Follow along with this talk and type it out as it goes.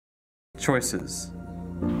Choices,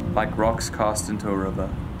 like rocks cast into a river.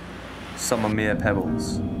 Some are mere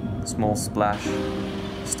pebbles, a small splash,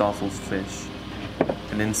 startles fish,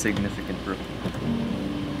 an insignificant ripple.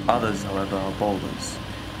 Others, however, are boulders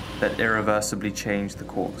that irreversibly change the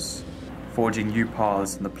course, forging new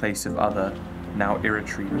paths in the place of other, now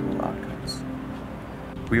irretrievable outcomes.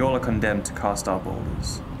 We all are condemned to cast our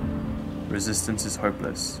boulders. Resistance is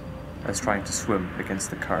hopeless, as trying to swim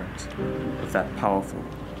against the current of that powerful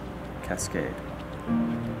Cascade.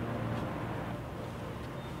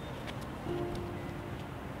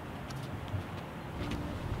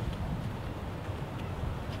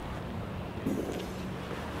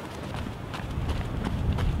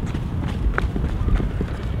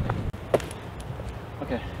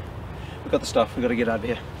 Okay, we've got the stuff, we've got to get out of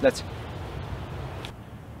here. Let's...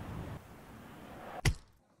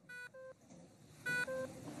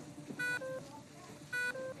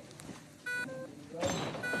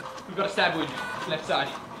 We've got a stab wound, left side.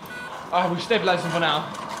 We've stabilised him for now.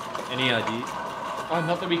 Any ID?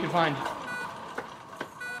 Not that we can find.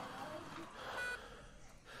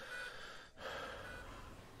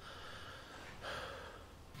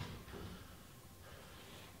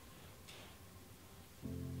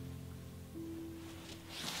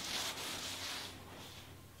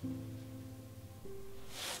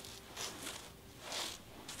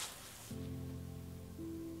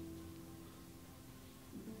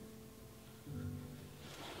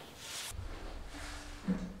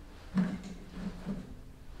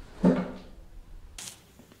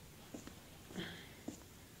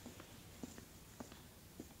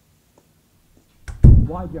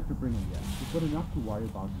 Why do you have to bring him here? You've got enough to worry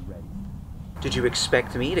about already. Did you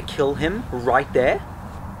expect me to kill him right there?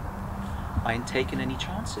 I ain't taking any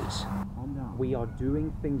chances. Calm down. We are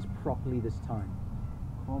doing things properly this time.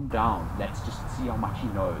 Calm down. Let's just see how much he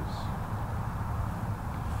knows.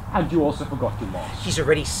 And you also forgot your mask. He's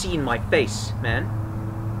already seen my face, man.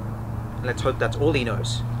 Let's hope that's all he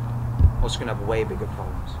knows. Also gonna have way bigger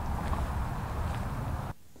problems.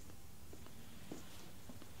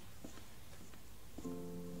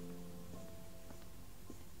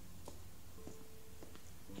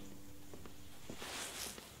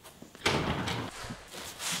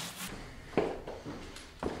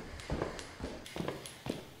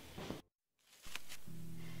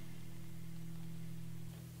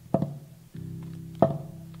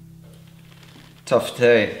 Tough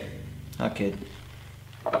day, huh, kid?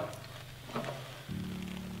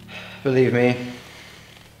 Believe me,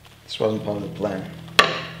 this wasn't part of the plan.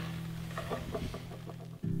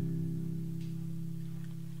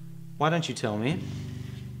 Why don't you tell me?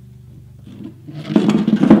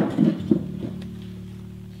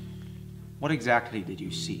 What exactly did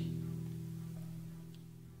you see?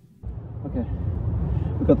 Okay,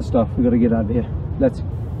 we've got the stuff, we've got to get out of here. Let's...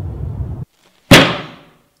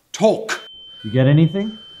 Talk! You get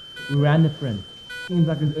anything? We ran the print. Seems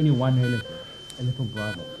like there's only one relative, a little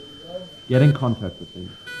brother. Get in contact with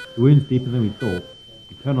him. The wound's deeper than we thought.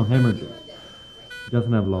 Internal hemorrhages. He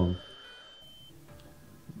doesn't have long.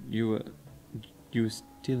 You were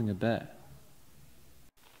stealing a bear.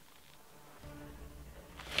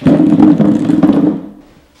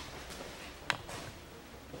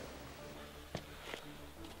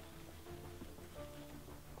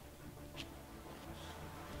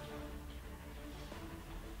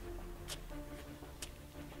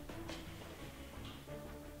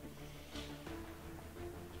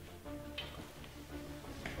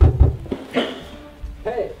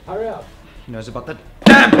 Hey, hurry up. He knows about the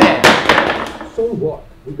damn bear! So what?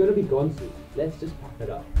 We're gonna be gone soon. Let's just pack it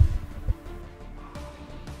up.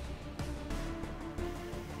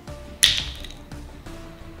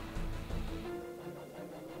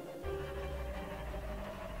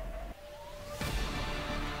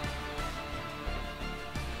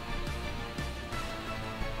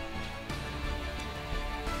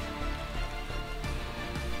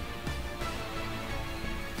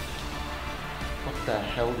 What the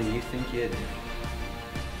hell do you think you're doing?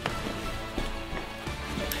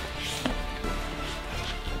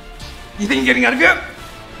 You think you're getting out of here?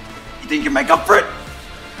 You think you can make up for it?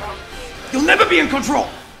 You'll never be in control!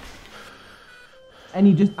 And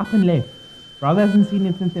he just up and left. Brother hasn't seen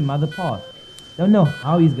him since their mother passed. Don't know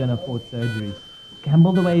how he's gonna afford surgery.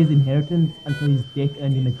 Gambled away his inheritance until his death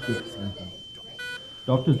earned him a death sentence.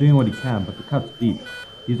 Doctor's doing what he can, but the cut's deep.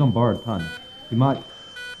 He's on borrowed time. He might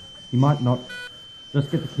not. Just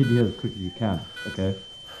get the kid here as quick as you can, okay?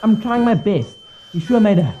 I'm trying my best. He sure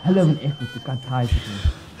made a hell of an effort to cut ties with me.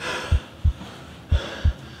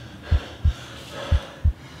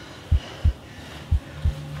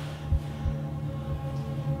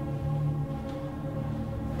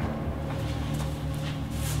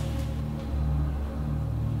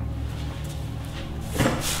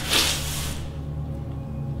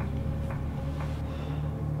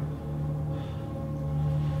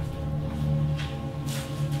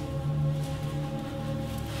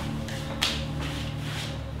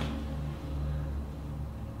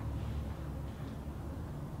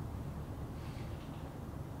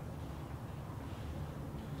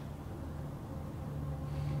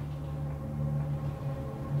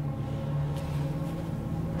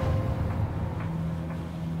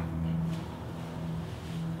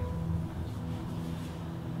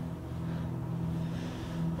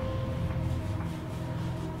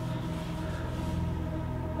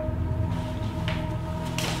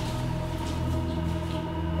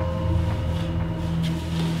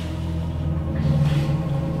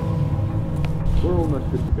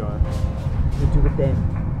 almost good to go. What do with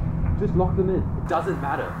them? Just lock them in. It doesn't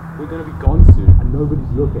matter. We're gonna be gone soon, and nobody's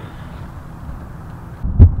looking.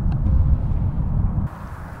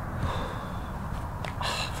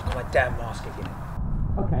 I forgot my damn mask again.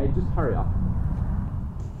 Okay, just hurry up.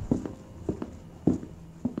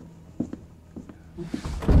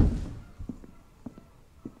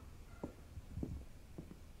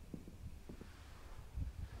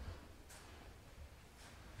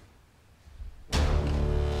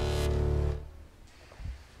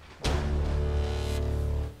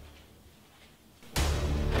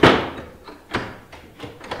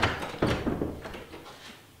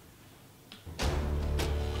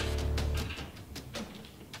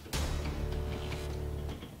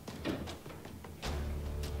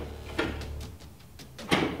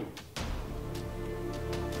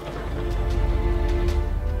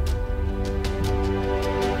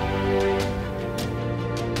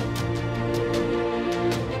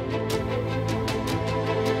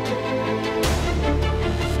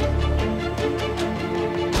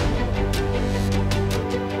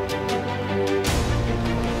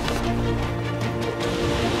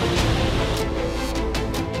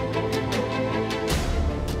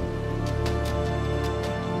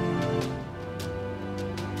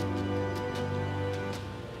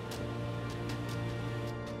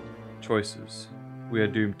 Choices. We are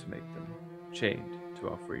doomed to make them, chained to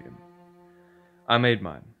our freedom. I made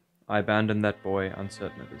mine. I abandoned that boy,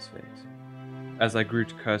 uncertain of his fate. As I grew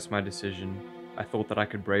to curse my decision, I thought that I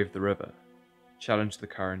could brave the river, challenge the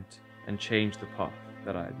current, and change the path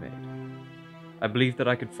that I had made. I believed that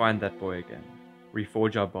I could find that boy again,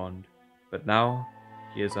 reforge our bond, but now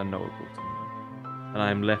he is unknowable to me, and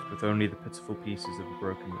I am left with only the pitiful pieces of a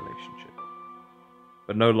broken relationship.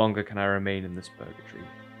 But no longer can I remain in this purgatory.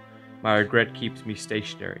 My regret keeps me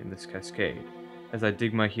stationary in this cascade as I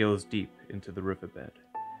dig my heels deep into the riverbed.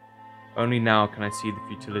 Only now can I see the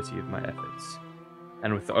futility of my efforts,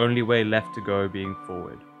 and with the only way left to go being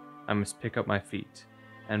forward, I must pick up my feet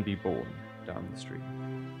and be borne down the stream.